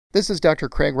This is Dr.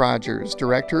 Craig Rogers,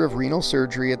 Director of Renal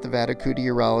Surgery at the Vaticuti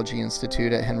Urology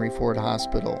Institute at Henry Ford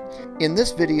Hospital. In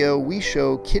this video, we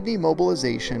show kidney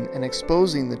mobilization and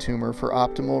exposing the tumor for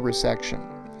optimal resection.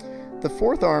 The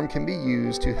fourth arm can be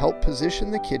used to help position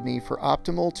the kidney for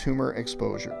optimal tumor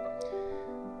exposure.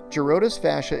 Gerotis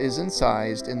fascia is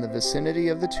incised in the vicinity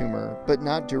of the tumor, but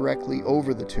not directly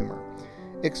over the tumor.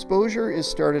 Exposure is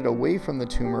started away from the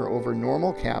tumor over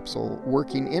normal capsule,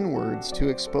 working inwards to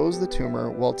expose the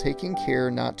tumor while taking care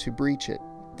not to breach it.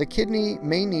 The kidney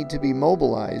may need to be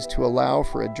mobilized to allow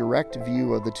for a direct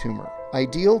view of the tumor.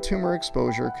 Ideal tumor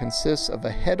exposure consists of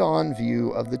a head-on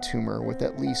view of the tumor with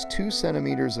at least 2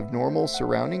 centimeters of normal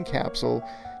surrounding capsule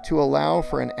to allow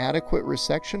for an adequate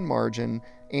resection margin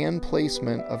and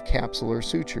placement of capsular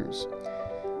sutures.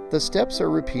 The steps are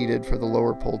repeated for the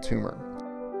lower pole tumor.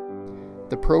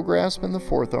 The prograsp in the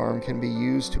fourth arm can be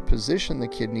used to position the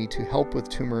kidney to help with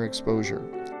tumor exposure.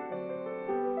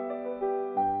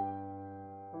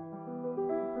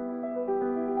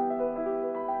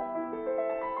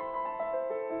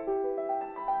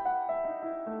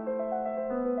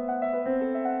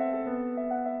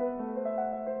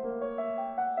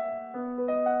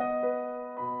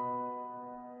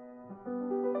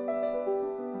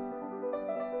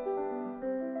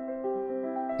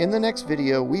 In the next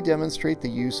video, we demonstrate the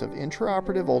use of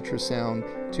intraoperative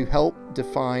ultrasound to help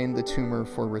define the tumor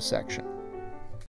for resection.